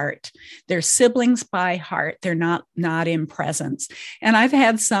by heart. They're siblings by heart. They're not in presence. And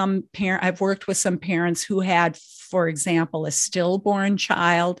I've worked with some parents who had, for example, a stillborn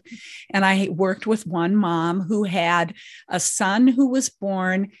child. And I worked with one mom who had a son who was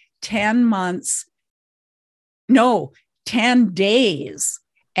born 10 days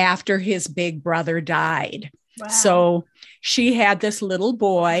after his big brother died. Wow. So she had this little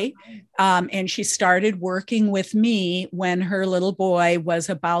boy, and she started working with me when her little boy was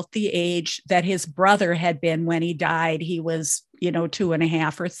about the age that his brother had been when he died. He was,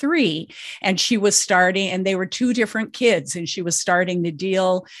 2.5 or 3. And she was starting, and they were two different kids. And she was starting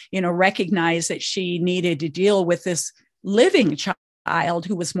to recognize that she needed to deal with this living child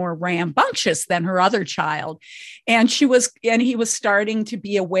who was more rambunctious than her other child. And he was starting to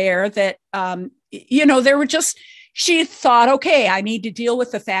be aware that, she thought, okay, I need to deal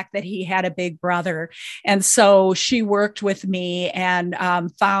with the fact that he had a big brother. And so she worked with me and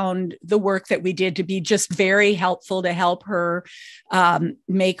found the work that we did to be just very helpful to help her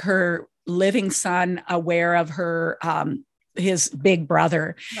make her living son aware of his big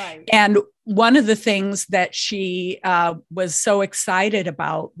brother. Right. And one of the things that she was so excited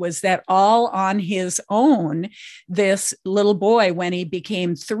about was that all on his own, this little boy, when he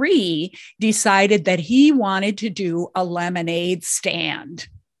became 3, decided that he wanted to do a lemonade stand.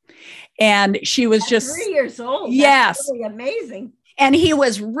 And she was just 3 years old. Yes. That's really amazing. And he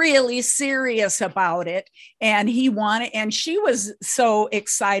was really serious about it. And she was so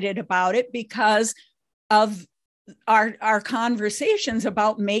excited about it because of our conversations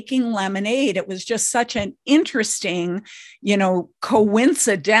about making lemonade. It was just such an interesting, not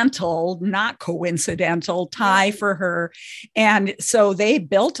coincidental tie for her. And so they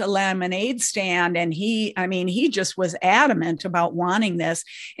built a lemonade stand, and he just was adamant about wanting this.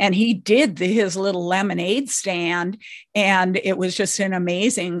 And he did his little lemonade stand, and it was just an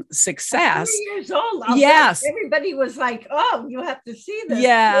amazing success. 3 years old. Yes. Everybody was like, oh, you have to see this.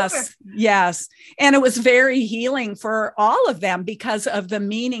 Yes. Sure. Yes. And it was very healing for all of them because of the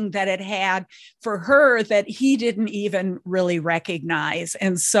meaning that it had for her that he didn't even really recognize.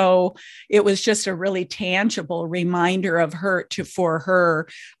 And so it was just a really tangible reminder of for her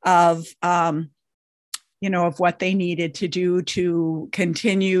of what they needed to do to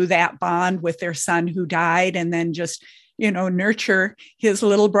continue that bond with their son who died, and then just, nurture his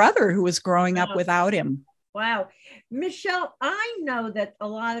little brother who was growing up without him. Wow. Michele, I know that a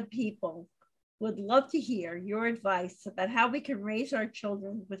lot of people would love to hear your advice about how we can raise our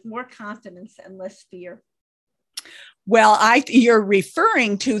children with more confidence and less fear. Well, you're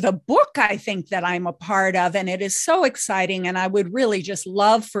referring to the book, I think, that I'm a part of, and it is so exciting. And I would really just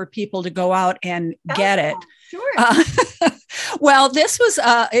love for people to go out and get it. Sure. Well,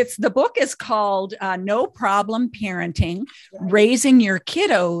 the book is called No Problem Parenting, Raising Your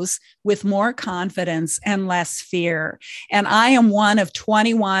Kiddos with More Confidence and Less Fear. And I am one of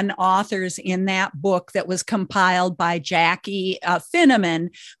 21 authors in that book that was compiled by Jackie Finneman,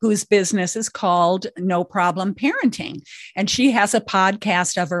 whose business is called No Problem Parenting. And she has a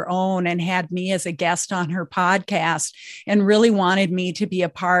podcast of her own and had me as a guest on her podcast and really wanted me to be a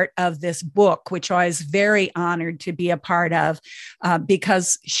part of this book, which I was very honored to be a part of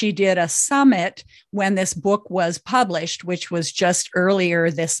because she did a summit when this book was published, which was just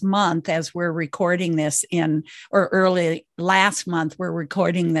earlier this month as we're recording this early last month. We're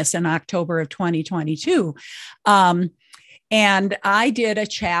recording this in October of 2022. And I did a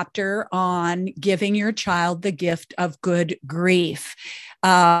chapter on giving your child the gift of good grief.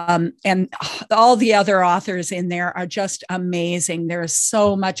 And all the other authors in there are just amazing. There's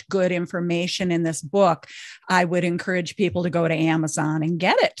so much good information in this book. I would encourage people to go to Amazon and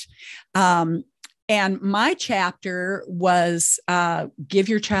get it. And my chapter was Give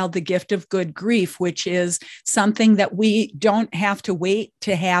Your Child the Gift of Good Grief, which is something that we don't have to wait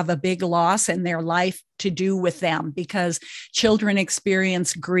to have a big loss in their life to do with them, because children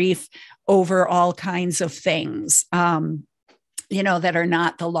experience grief over all kinds of things. That are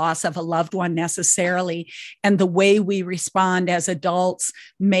not the loss of a loved one necessarily. And the way we respond as adults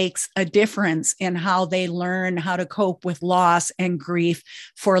makes a difference in how they learn how to cope with loss and grief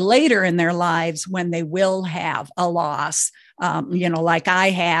for later in their lives when they will have a loss, like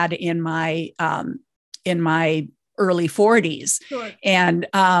I had in my early 40s. Sure. And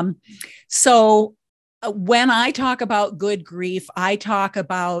so when I talk about good grief, I talk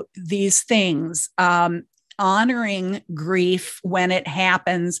about these things. Honoring grief when it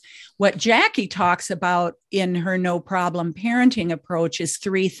happens. What Jackie talks about in her No Problem Parenting approach is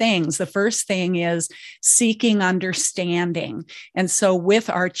 3 things. The first thing is seeking understanding. And so with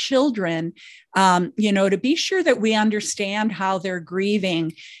our children, to be sure that we understand how they're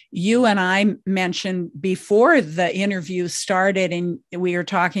grieving. You and I mentioned before the interview started, and we were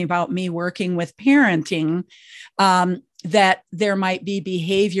talking about me working with parenting, that there might be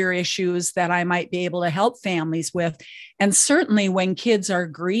behavior issues that I might be able to help families with. And certainly when kids are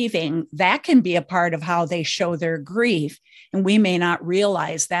grieving, that can be a part of how they show their grief. And we may not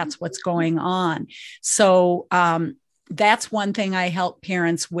realize that's what's going on. So that's one thing I help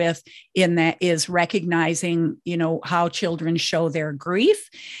parents with in that is recognizing, how children show their grief.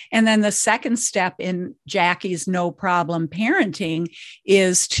 And then the second step in Jackie's No Problem Parenting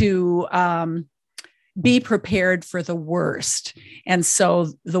is to be prepared for the worst. And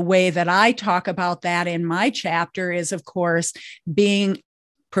so the way that I talk about that in my chapter is, of course, being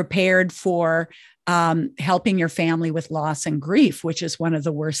prepared for helping your family with loss and grief, which is one of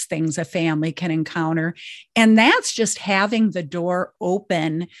the worst things a family can encounter. And that's just having the door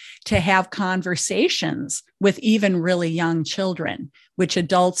open to have conversations with even really young children, which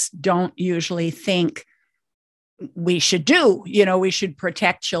adults don't usually think we should do. We should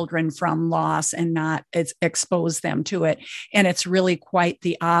protect children from loss and not expose them to it. And it's really quite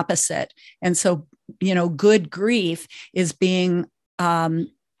the opposite. And so, good grief is being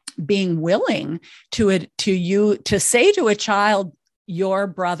willing to say to a child, your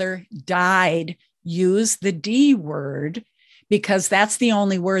brother died, use the D word, because that's the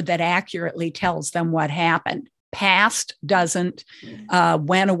only word that accurately tells them what happened. Past doesn't,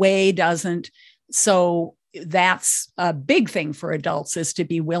 went away doesn't. So that's a big thing for adults, is to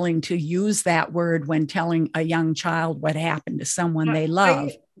be willing to use that word when telling a young child what happened to someone they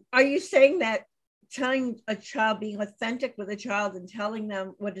love. Are you saying that telling a child, being authentic with a child and telling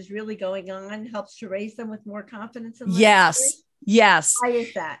them what is really going on helps to raise them with more confidence in life? Yes. Why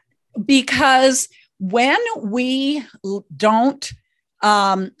is that? Because when we don't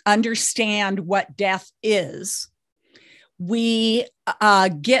understand what death is, we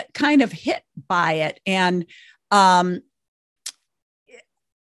get kind of hit by it. And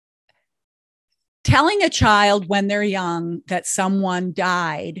telling a child when they're young that someone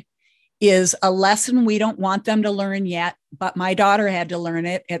died is a lesson we don't want them to learn yet, but my daughter had to learn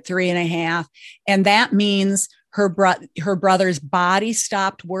it at 3.5. And that means her brother's body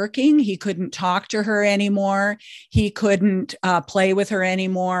stopped working. He couldn't talk to her anymore. He couldn't play with her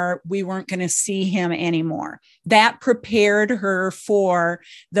anymore. We weren't going to see him anymore. That prepared her for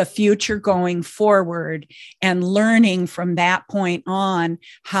the future going forward, and learning from that point on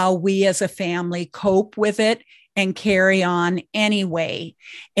how we as a family cope with it and carry on anyway.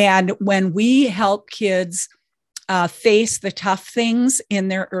 And when we help kids face the tough things in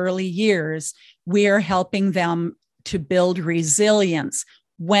their early years, we are helping them to build resilience.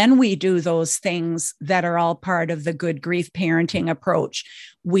 When we do those things that are all part of the good grief parenting approach,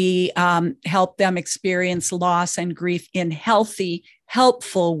 we help them experience loss and grief in healthy,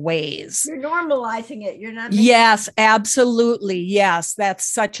 helpful ways. You're normalizing it. You're not. Yes, absolutely. Yes,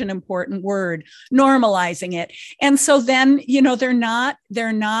 that's such an important word, normalizing it. And so then, they're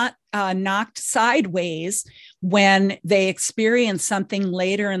not knocked sideways when they experience something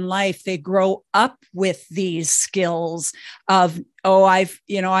later in life. They grow up with these skills of, I've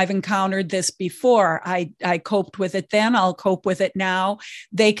encountered this before. I coped with it then, I'll cope with it now.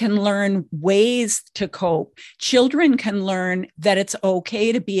 They can learn ways to cope. Children can learn that it's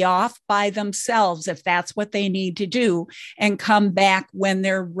okay to be off by themselves if that's what they need to do, and come back when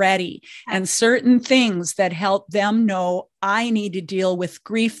they're ready. And certain things that help them know, I need to deal with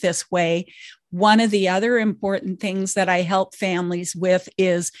grief this way. One of the other important things that I help families with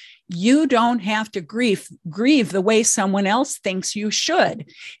is, you don't have to grieve the way someone else thinks you should.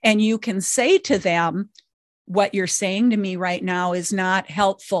 And you can say to them, what you're saying to me right now is not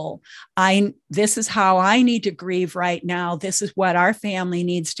helpful. This is how I need to grieve right now. This is what our family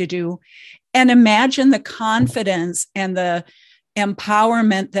needs to do. And imagine the confidence and the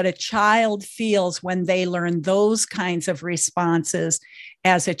empowerment that a child feels when they learn those kinds of responses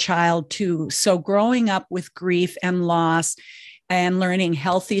as a child too. So growing up with grief and loss and learning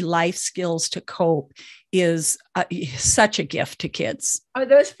healthy life skills to cope is such a gift to kids. Are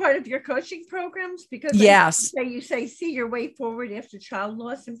those part of your coaching programs? Because yes, you say see your way forward after child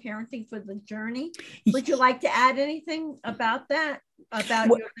loss and parenting for the journey. Would you like to add anything about that? About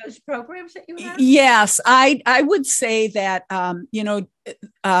those programs that you have? Yes, I would say that,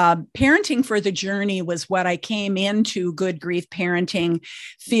 parenting for the journey was what I came into good grief parenting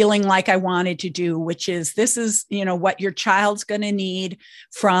feeling like I wanted to do, which is, this is, what your child's going to need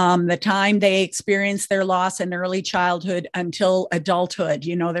from the time they experience their loss in early childhood until adulthood.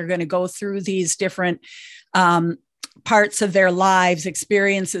 They're going to go through these different parts of their lives,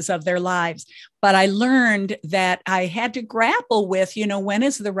 experiences of their lives. But I learned that I had to grapple with, when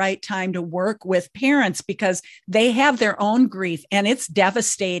is the right time to work with parents, because they have their own grief and it's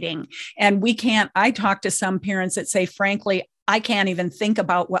devastating. And I talk to some parents that say, frankly, I can't even think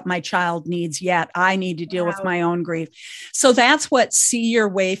about what my child needs yet. I need to deal with my own grief. So that's what See Your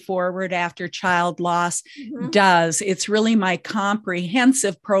Way Forward After Child Loss does. It's really my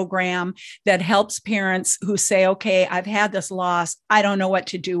comprehensive program that helps parents who say, okay, I've had this loss. I don't know what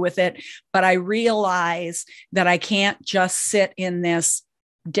to do with it, but I realize that I can't just sit in this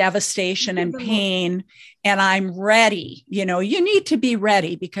devastation and pain, and I'm ready. You need to be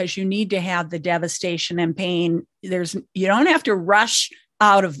ready, because you need to have the devastation and pain. You don't have to rush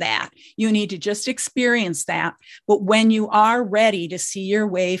out of that. You need to just experience that. But when you are ready to see your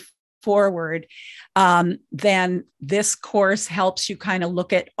way forward, then this course helps you kind of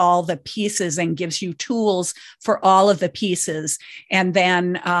look at all the pieces and gives you tools for all of the pieces. And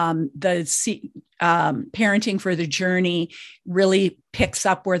then Parenting for the Journey really picks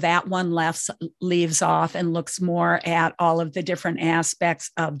up where that one leaves off and looks more at all of the different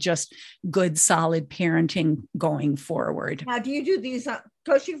aspects of just good, solid parenting going forward. Now, do you do these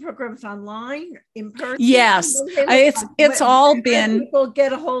coaching programs online, in person? Yes, it's all been. People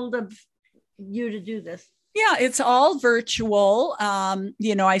get a hold of you to do this. Yeah, it's all virtual.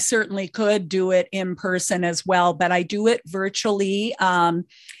 I certainly could do it in person as well, but I do it virtually.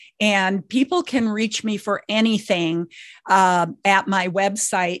 And people can reach me for anything at my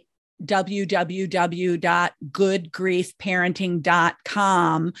website,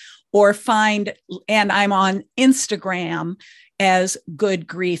 www.goodgriefparenting.com, or and I'm on Instagram as Good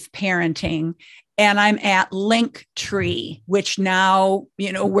Grief Parenting. And I'm at Linktree, which now,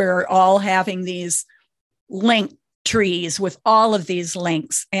 we're all having these link trees with all of these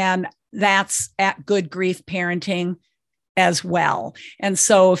links. And that's at Good Grief Parenting as well. And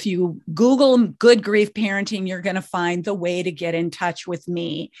so if you Google Good Grief Parenting, you're going to find the way to get in touch with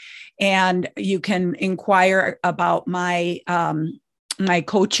me. And you can inquire about my my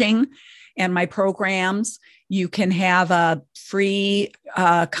coaching and my programs. You can have a free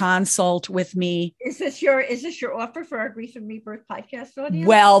consult with me. Is this your offer for our Grief and Rebirth podcast audience?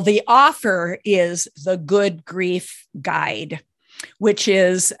 Well, the offer is the Good Grief Guide, which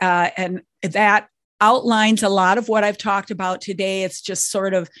is, and that outlines a lot of what I've talked about today. It's just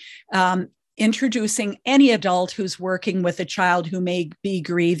sort of introducing any adult who's working with a child who may be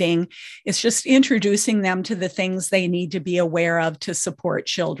grieving. It's just introducing them to the things they need to be aware of to support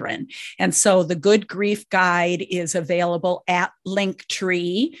children. And so the Good Grief Guide is available at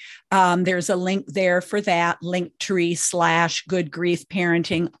Linktree. There's a link there for that, Linktree/Good Grief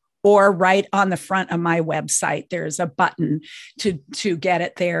Parenting. Or right on the front of my website, there's a button to get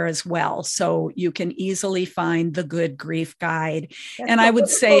it there as well. So you can easily find the Good Grief Guide. And I would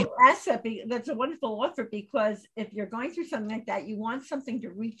say that's a wonderful offer, because if you're going through something like that, you want something to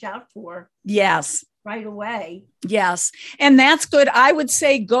reach out for. Yes. Right away. Yes. And that's good. I would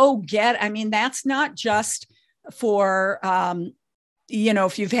say go get, that's not just for,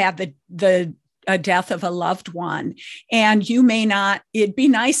 if you've had a death of a loved one, and you may not, it'd be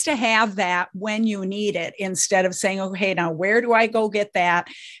nice to have that when you need it, instead of saying, okay, now where do I go get that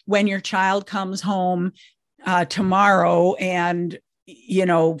when your child comes home tomorrow and,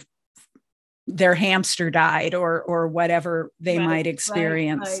 their hamster died or whatever they might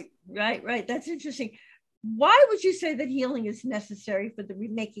experience. Right. That's interesting. Why would you say that healing is necessary for the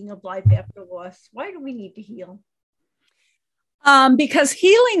remaking of life after loss? Why do we need to heal? Because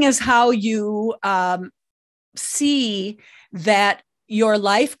healing is how you see that your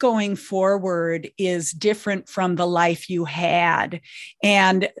life going forward is different from the life you had.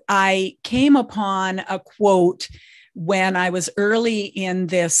 And I came upon a quote when I was early in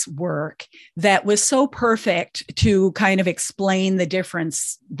this work that was so perfect to kind of explain the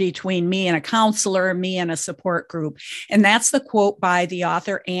difference between me and a counselor, me and a support group. And that's the quote by the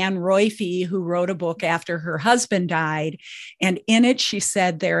author Anne Royfee, who wrote a book after her husband died. And in it, she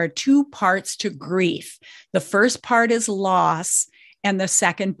said, there are two parts to grief. The first part is loss, and the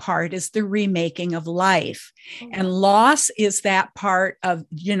second part is the remaking of life. And loss is that part of,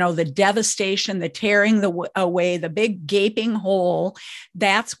 the devastation, the tearing away, the big gaping hole.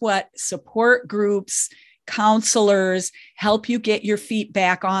 That's what support groups, counselors help you get your feet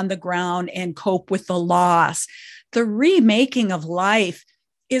back on the ground and cope with the loss. The remaking of life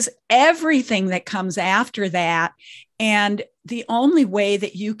is everything that comes after that. And the only way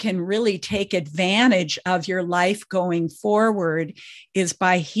that you can really take advantage of your life going forward is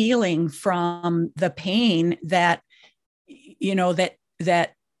by healing from the pain that,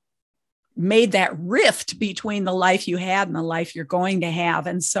 that made that rift between the life you had and the life you're going to have.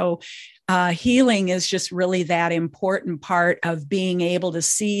 And so healing is just really that important part of being able to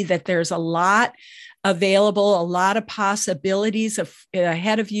see that there's a lot available, a lot of possibilities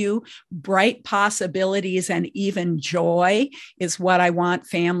ahead of you, bright possibilities, and even joy is what I want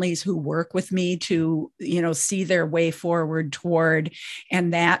families who work with me to, see their way forward toward.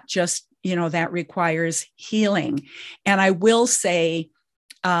 And that just, that requires healing. And I will say,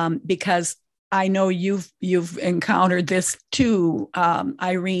 because I know you've encountered this too,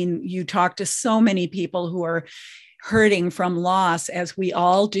 Irene, you talk to so many people who are hurting from loss, as we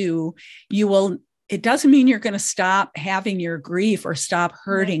all do. It doesn't mean you're going to stop having your grief or stop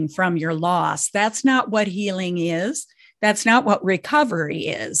hurting from your loss. That's not what healing is. That's not what recovery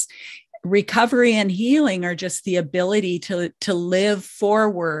is. Recovery and healing are just the ability to live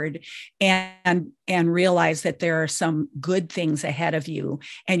forward and realize that there are some good things ahead of you,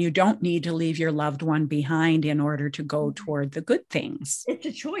 and you don't need to leave your loved one behind in order to go toward the good things. It's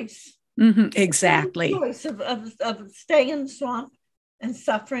a choice. Mm-hmm, exactly. It's a choice of staying in the swamp and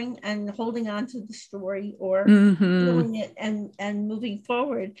suffering and holding on to the story, or doing it and moving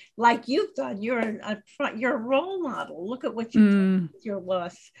forward like you've done. You're a role model. Look at what you've done with your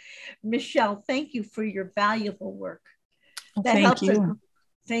loss. Michele, thank you for your valuable work. Thank you.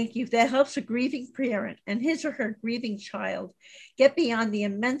 Thank you. That helps a grieving parent and his or her grieving child get beyond the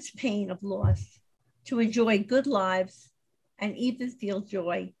immense pain of loss to enjoy good lives and even feel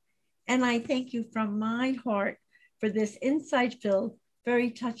joy. And I thank you from my heart for this insight-filled,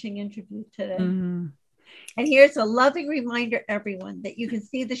 Very touching interview today. Mm-hmm. And here's a loving reminder, everyone, that you can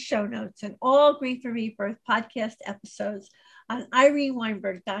see the show notes and all Grief and Rebirth podcast episodes on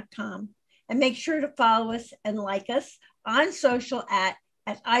ireneweinberg.com. And make sure to follow us and like us on social at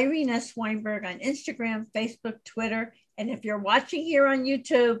Irene S. Weinberg on Instagram, Facebook, Twitter. And if you're watching here on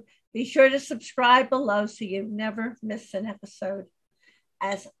YouTube, be sure to subscribe below so you never miss an episode.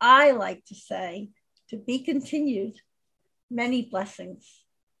 As I like to say, to be continued, many blessings.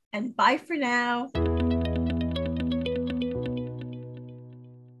 And bye for now.